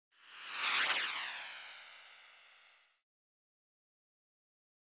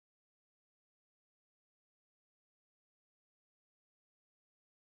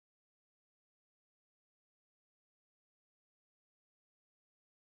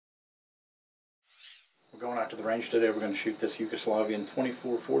Going out to the range today, we're going to shoot this Yugoslavian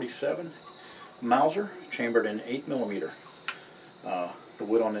 2447 Mauser, chambered in 8mm. The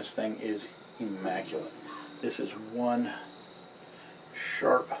wood on this thing is immaculate. This is one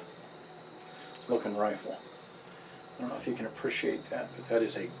sharp looking rifle. I don't know if you can appreciate that, but that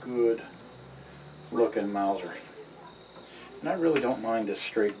is a good looking Mauser. And I really don't mind this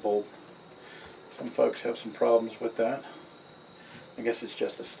straight bolt. Some folks have some problems with that. I guess it's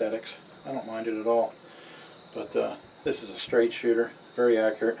just aesthetics. I don't mind it at all. But this is a straight shooter, very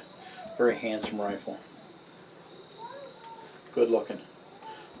accurate, very handsome rifle. Good looking.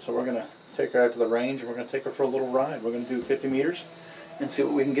 So we're going to take her out to the range and we're going to take her for a little ride. We're going to do 50 meters and see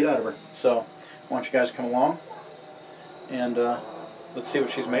what we can get out of her. So why don't you guys come along and let's see what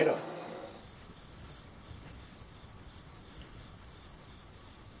she's made of.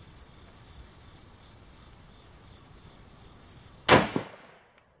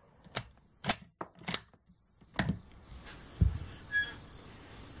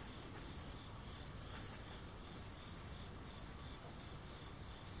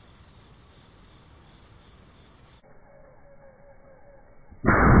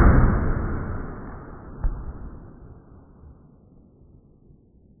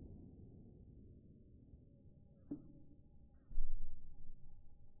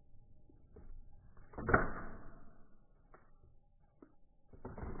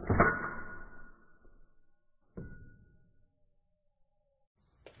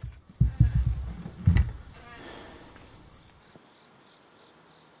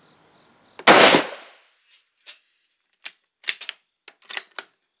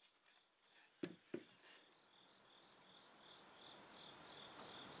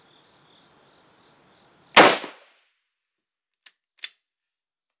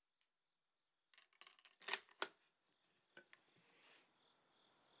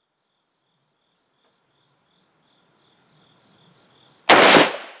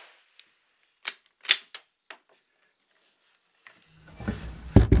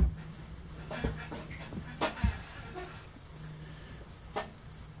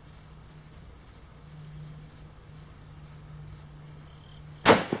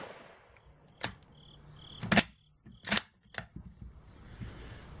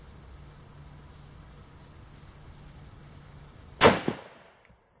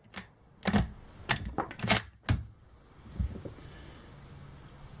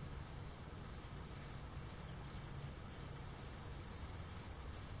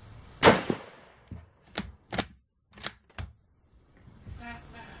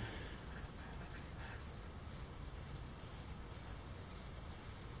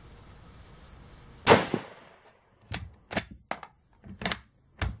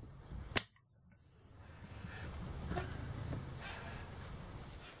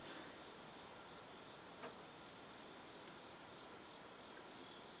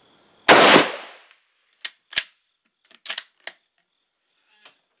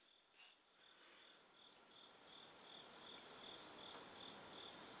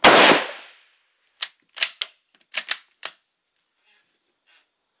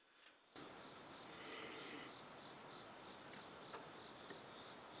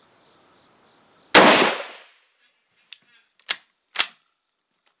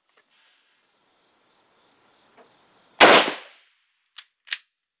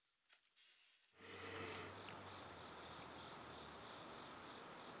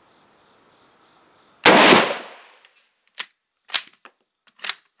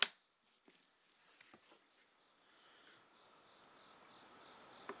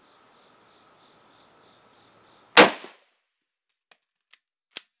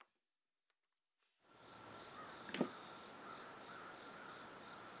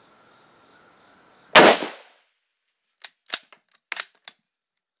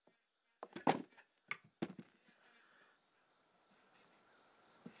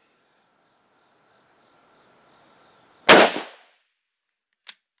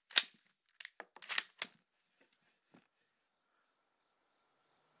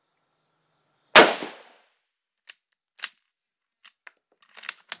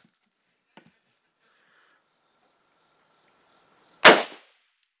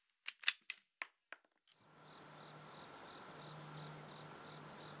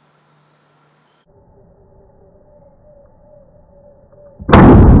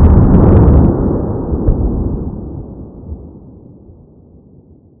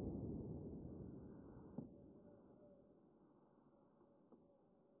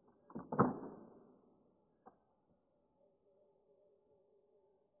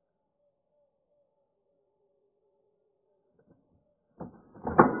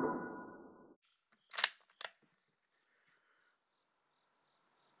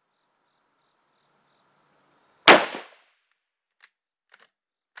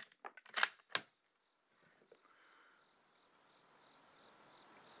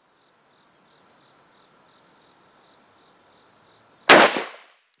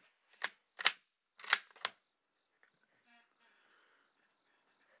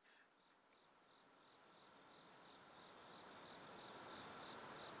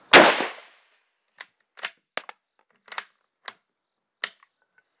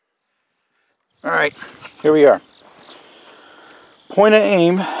 Alright, here we are. Point of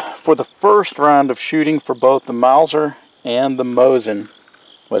aim for the first round of shooting for both the Mauser and the Mosin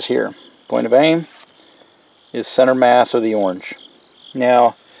was here. Point of aim is center mass of the orange.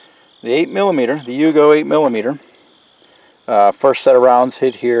 Now, the 8mm, the YUGO 8mm, first set of rounds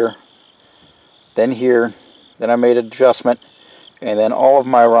hit here, then here, then I made an adjustment, and then all of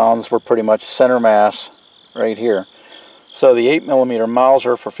my rounds were pretty much center mass right here. So the 8mm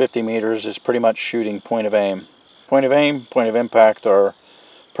Mauser for 50 meters is pretty much shooting point of aim. Point of aim, point of impact are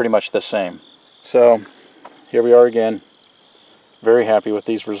pretty much the same. So here we are again. Very happy with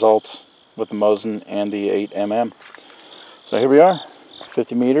these results with the Mosin and the 8mm. So here we are,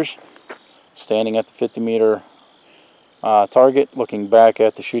 50 meters, standing at the 50-meter target, looking back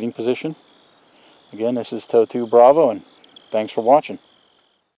at the shooting position. Again, this is Toe 2 Bravo, and thanks for watching.